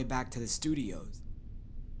myself on the way back to the studios.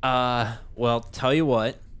 Well, tell you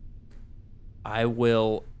what. I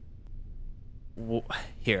will...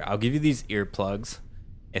 Here, I'll give you these earplugs.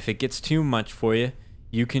 If it gets too much for you,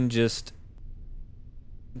 you can just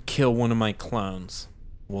kill one of my clones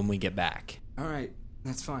when we get back. Alright,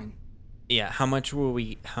 that's fine. Yeah, how much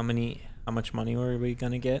money were we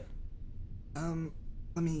gonna get? Let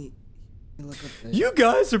me look up this. You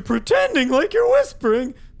guys are pretending like you're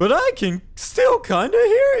whispering, but I can still kinda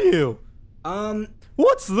hear you.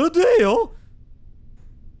 What's the deal?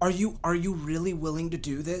 Are you really willing to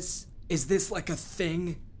do this? Is this like a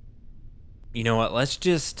thing? You know what? Let's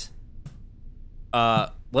just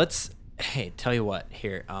hey, tell you what.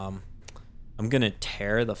 Here, I'm gonna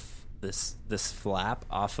tear this flap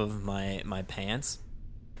off of my pants.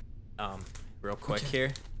 Real quick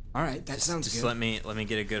here. All right, that sounds good. Just let me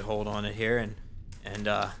get a good hold on it here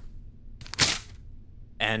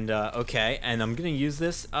and okay, and I'm gonna use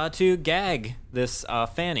this to gag this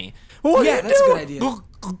Fanny. What yeah, that's a good idea.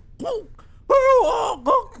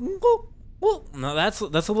 No, that's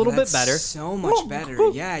a little bit better. So much better.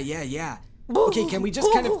 Yeah. Okay, can we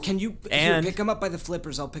just can you pick him up by the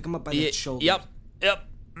flippers? I'll pick him up by the shoulders. Yep.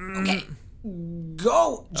 Okay.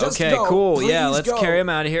 Go. Just okay, go. Cool. Please yeah, let's go. carry him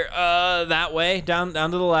out of here. That way, down to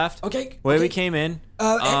the left. Okay. Way we came in.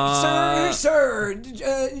 Sir.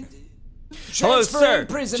 Hello, sir.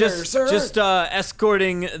 Prisoner, sir. Just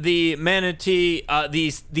escorting the manatee,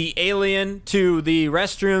 the alien to the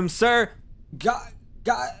restroom, sir.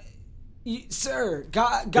 Godspeed, sir.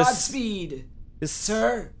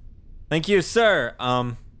 Thank you, sir.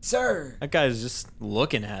 Sir. That guy's just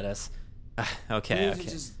looking at us. Okay.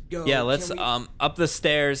 Just go. Yeah, let's up the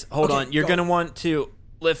stairs. Hold on. You're gonna want to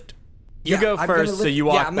lift. You go I'm first, so you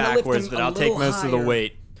walk backwards, but I'll take most of the higher.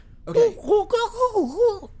 weight. Okay.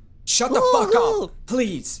 Shut the fuck up,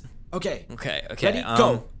 please. Okay. Okay. Ready?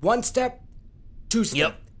 Go. 1 step, 2 step.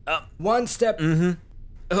 Yep. Up. 1 step. Mm-hmm.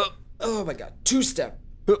 Oh my god. 2 step.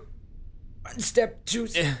 1 step, 2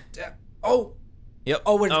 step. Oh. Yep.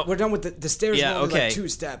 Oh, we're done with the stairs. Yeah. Only Okay. like 2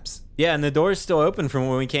 steps. Yeah, and the door's still open from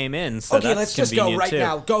when we came in. So okay, that's let's just go right too.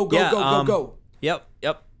 now. Go. Yep.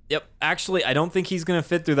 Actually, I don't think he's gonna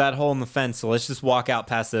fit through that hole in the fence. So let's just walk out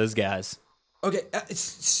past those guys. Okay,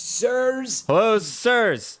 sirs. Hello,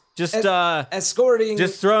 sirs. Just escorting.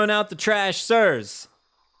 Just throwing out the trash, sirs.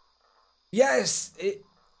 Yes,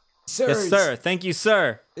 Sirs. Yes, sir. Thank you,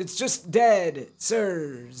 sir. It's just dead,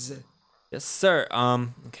 sirs. Yes, sir.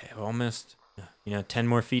 Okay, we're almost, 10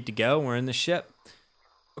 more feet to go. We're in the ship.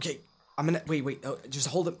 Okay, I'm gonna wait. Oh, just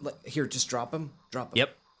hold him. Here, just drop him. Drop him.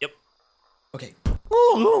 Yep. Okay,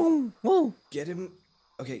 get him.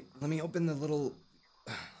 Okay, let me open the little.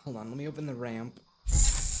 Hold on. Let me open the ramp.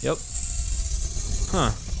 Yep.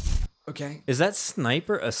 Huh. Okay. Is that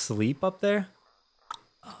sniper asleep up there?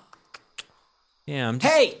 Yeah, I'm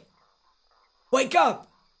just... Hey! Wake up!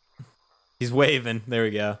 He's waving. There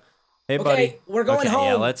we go. Hey, Okay, buddy. we're going Yeah,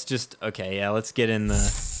 home. let's get in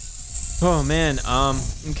the... Oh, man.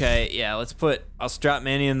 Okay, yeah, I'll strap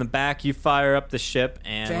Manny in the back. You fire up the ship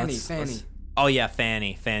and Fanny. Oh, yeah,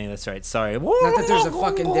 Fanny, that's right. Sorry. Not that there's a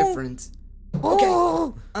fucking difference.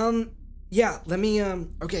 Okay. Yeah, let me,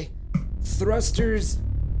 okay. Thrusters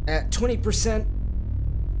at 20%.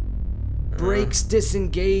 Brakes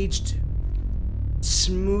disengaged.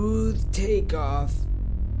 Smooth takeoff.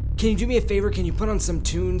 Can you do me a favor? Can you put on some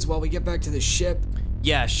tunes while we get back to the ship?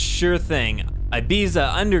 Yeah, sure thing.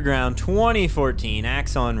 Ibiza Underground 2014,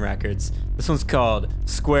 Axon Records. This one's called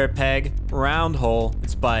Square Peg, Round Hole.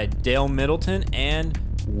 It's by Dale Middleton and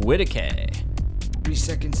Whitaker. 3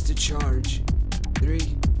 seconds to charge. 3,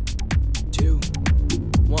 2,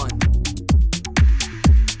 1.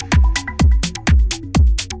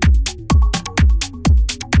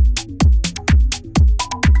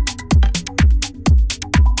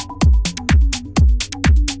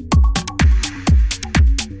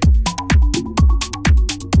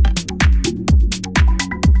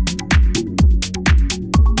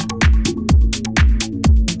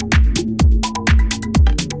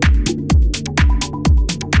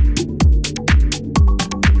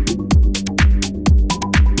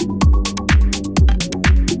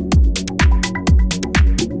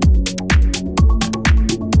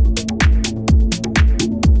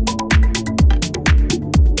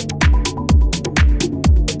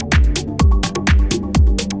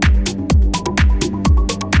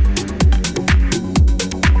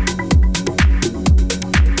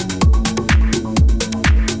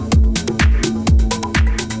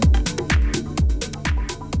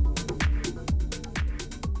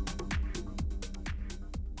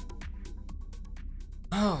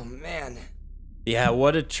 Oh, man. Yeah,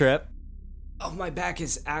 what a trip. Oh, my back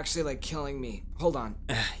is actually, like, killing me. Hold on.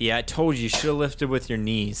 Yeah, I told you should have lifted with your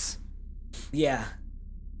knees. Yeah.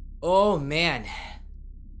 Oh, man.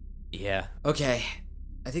 Yeah. Okay.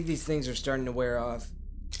 I think these things are starting to wear off.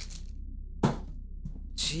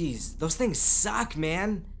 Jeez, those things suck,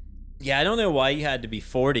 man. Yeah, I don't know why you had to be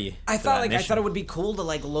 40. I for thought that I mission. thought it would be cool to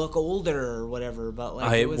like look older or whatever, but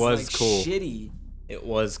like It it was was like cool. shitty. It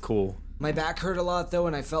was cool. My back hurt a lot, though,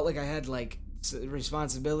 and I felt like I had, like,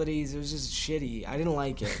 responsibilities. It was just shitty. I didn't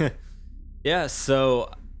like it. Yeah,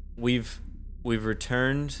 so we've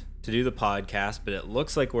returned to do the podcast, but it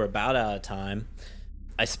looks like we're about out of time.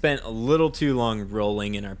 I spent a little too long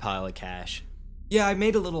rolling in our pile of cash. Yeah, I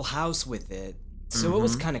made a little house with it, so it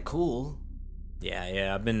was kind of cool.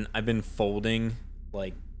 Yeah, I've been folding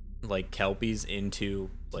like kelpies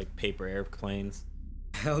into like paper airplanes.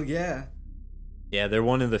 Hell yeah. Yeah, they're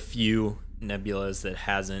one of the few nebulas that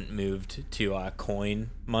hasn't moved to coin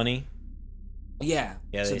money. Yeah.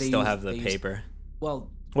 Yeah, so they still use- have the they use- paper. well,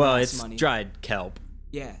 Well, glass it's money. dried kelp.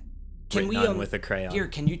 Yeah. Written on with a crayon. Here,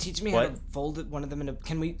 can you teach me how What? to fold it, one of them into?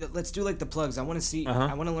 Can we? Let's do like the plugs. I want to see. Uh-huh.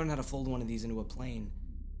 I want to learn how to fold one of these into a plane.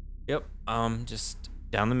 Yep. Just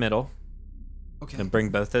down the middle. Okay. Then bring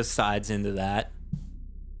both those sides into that.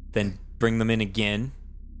 Then bring them in again,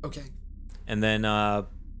 Okay. and then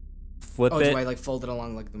flip Oh, it. do I, like, fold it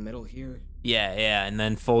along, like, the middle here? Yeah, and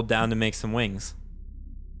then fold down to make some wings.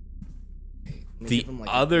 Okay. Let me The give 'em, like,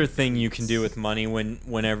 a- other thing you can do with money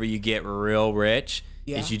whenever you get real rich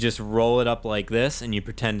Yeah. is you just roll it up like this and you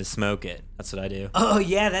pretend to smoke it. That's what I do. Oh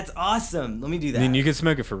yeah, that's awesome. Let me do that. I mean, you can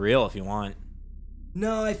smoke it for real if you want.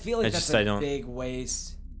 No, I feel like It's that's just I a don't- big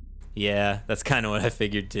waste. Yeah, that's kind of what I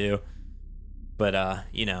figured too. But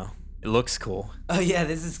it looks cool. Oh yeah,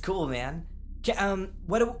 this is cool, man.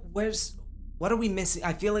 What are we missing?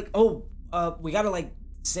 I feel like we gotta like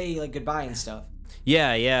say like goodbye and stuff.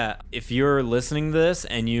 Yeah. If you're listening to this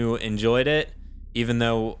and you enjoyed it, even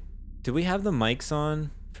though, do we have the mics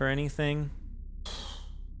on for anything?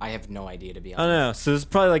 I have no idea, to be I honest. don't know. So this is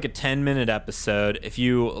probably like a 10-minute episode. If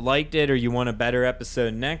you liked it or you want a better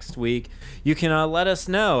episode next week, you can let us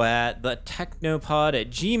know at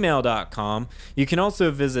thetechnopod@gmail.com. You can also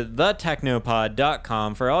visit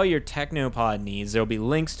thetechnopod.com for all your Technopod needs. There'll be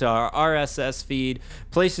links to our RSS feed,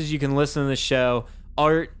 places you can listen to the show,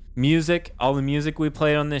 art, music, all the music we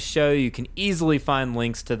played on this show. You can easily find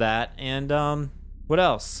links to that. And what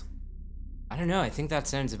else? I don't know. I think that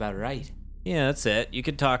sounds about right. Yeah, that's it. You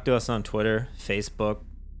could talk to us on Twitter, Facebook.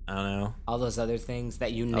 I don't know. All those other things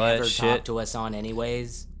that you All that never shit. talk to us on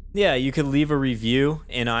anyways. Yeah, you could leave a review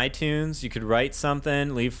in iTunes. You could write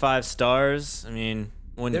something, leave 5 stars. I mean,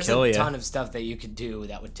 wouldn't There's kill a you. ton of stuff that you could do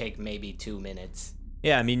that would take maybe 2 minutes.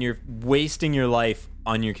 Yeah, I mean, you're wasting your life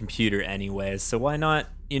on your computer anyways. So why not,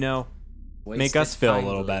 make us feel a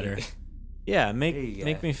little better? Yeah,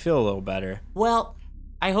 make me feel a little better. Well,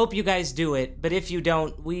 I hope you guys do it, but if you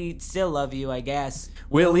don't, we still love you, I guess.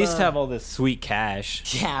 We at least have all this sweet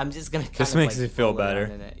cash. Yeah, I'm just gonna. This makes me feel fool around better.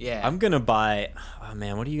 in it. Yeah, I'm gonna buy. Oh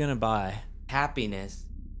man, what are you gonna buy? happiness.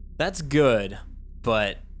 That's good,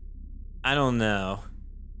 but I don't know.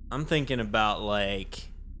 I'm thinking about like,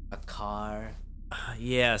 A car.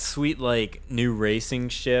 yeah, sweet like new racing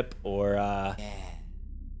ship or Yeah.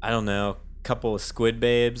 I don't know, couple of squid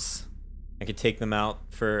babes. I could take them out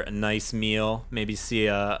for a nice meal, maybe see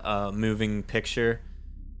a moving picture,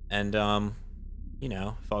 and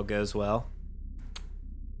if all goes well,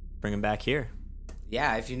 bring them back here.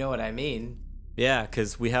 Yeah, if you know what I mean. Yeah,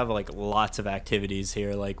 because we have like lots of activities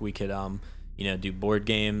here. Like we could do board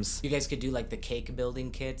games. You guys could do like the cake building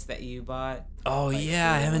kits that you bought. Oh Like,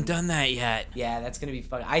 yeah, I the haven't one- done that yet. Yeah, that's gonna be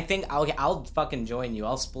fun. I think I'll fucking join you.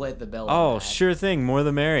 I'll split the bill. on Oh, that. sure thing. More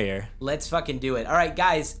the merrier. Let's fucking do it. All right,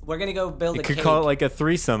 guys, we're gonna go build You a could cake. call it like a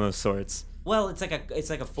threesome of sorts. Well, it's like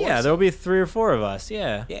a four. Yeah, there'll be 3 or 4 of us.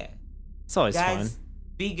 Yeah, Yeah, it's always guys, fun.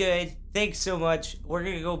 be good. Thanks so much. We're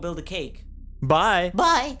gonna go build a cake. Bye.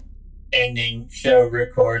 Bye. Ending show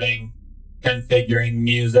recording. Configuring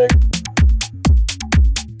music.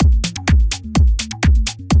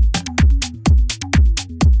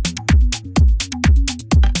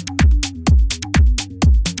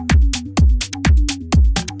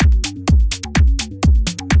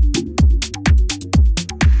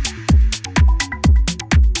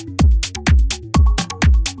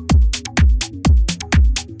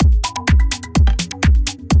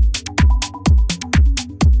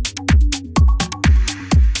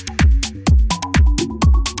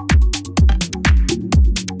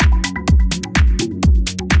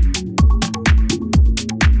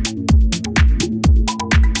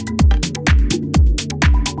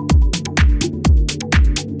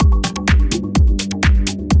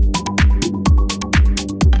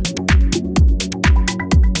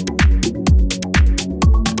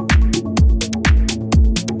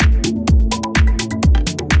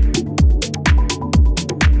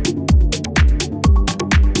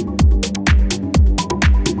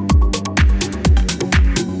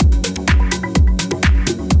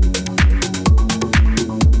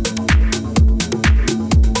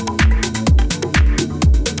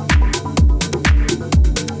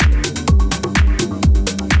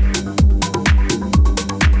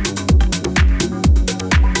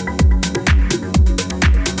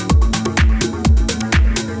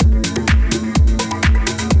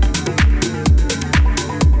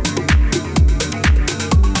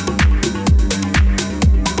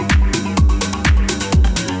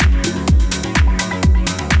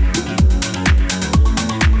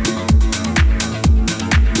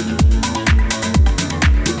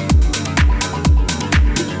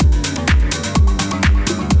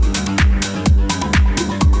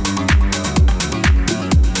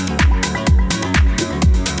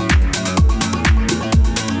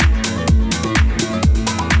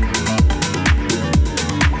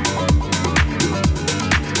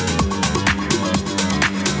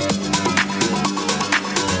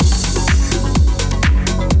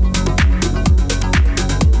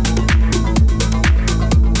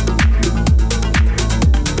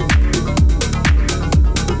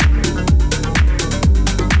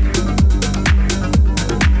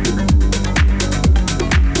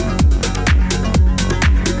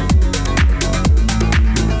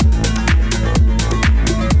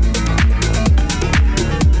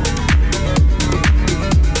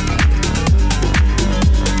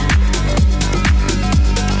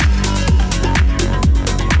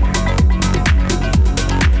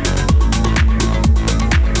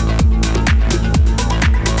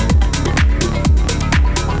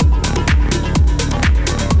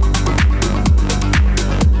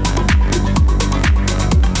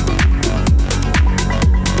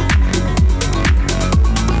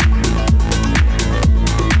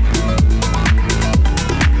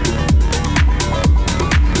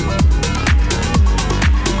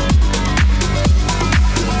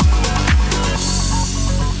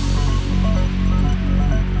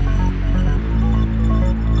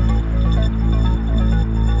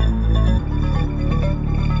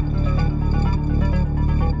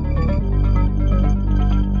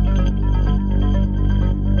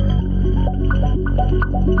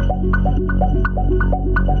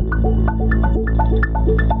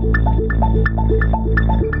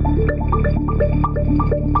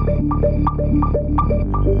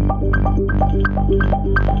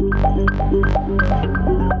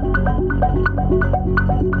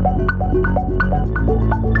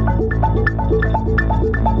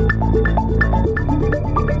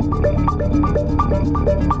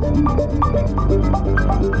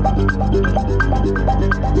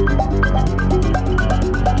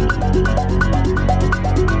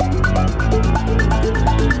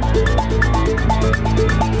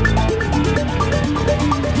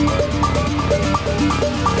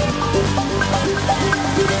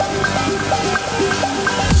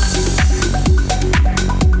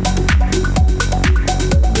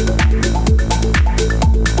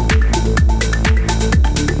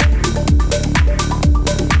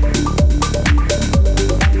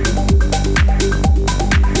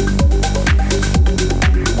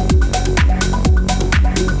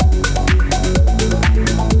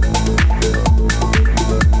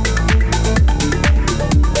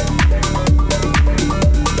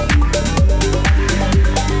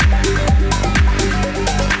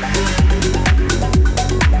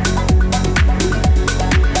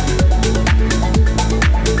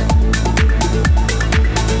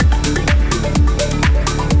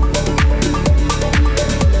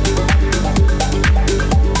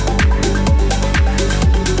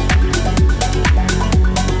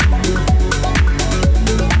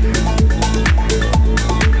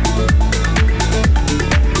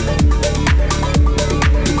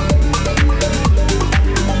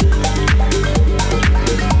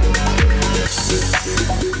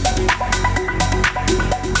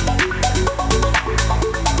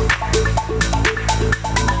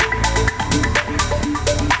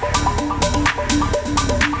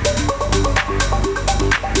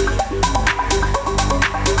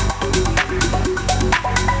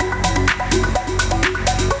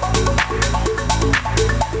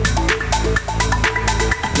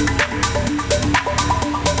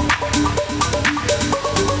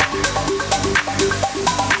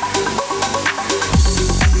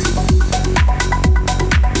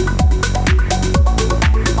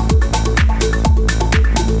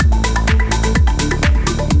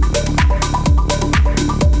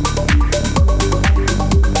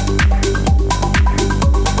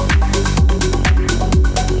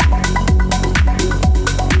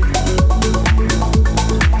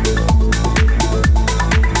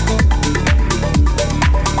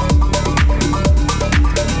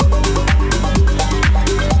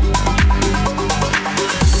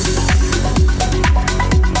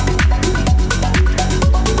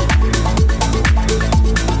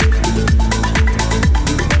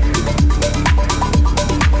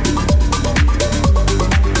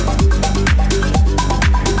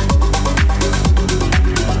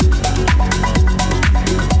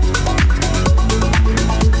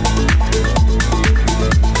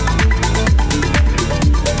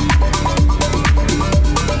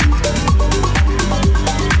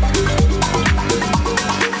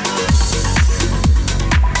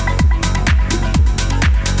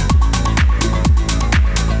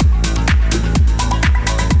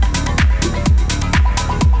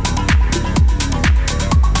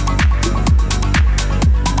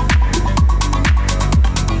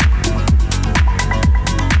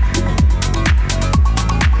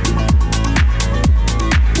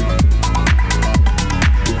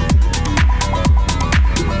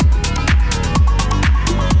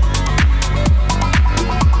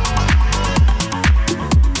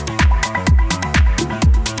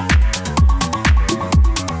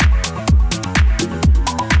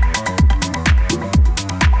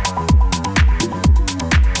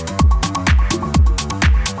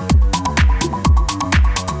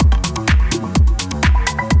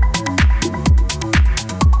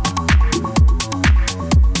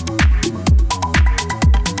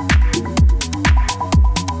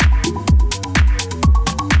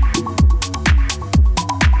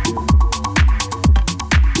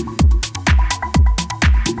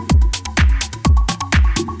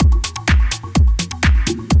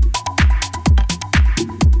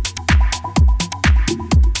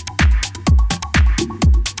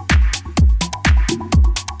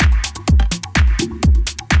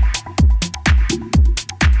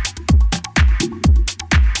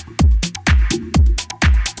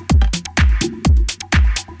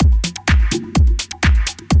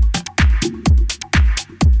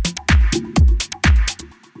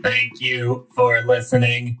 Thank you for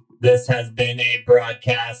listening. This has been a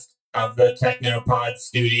broadcast of the Technopod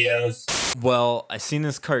Studios. Well, I seen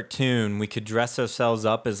this cartoon. We could dress ourselves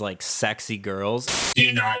up as like sexy girls.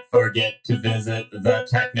 Do not forget to visit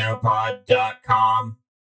thetechnopod.com.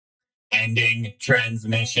 Ending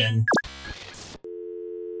transmission.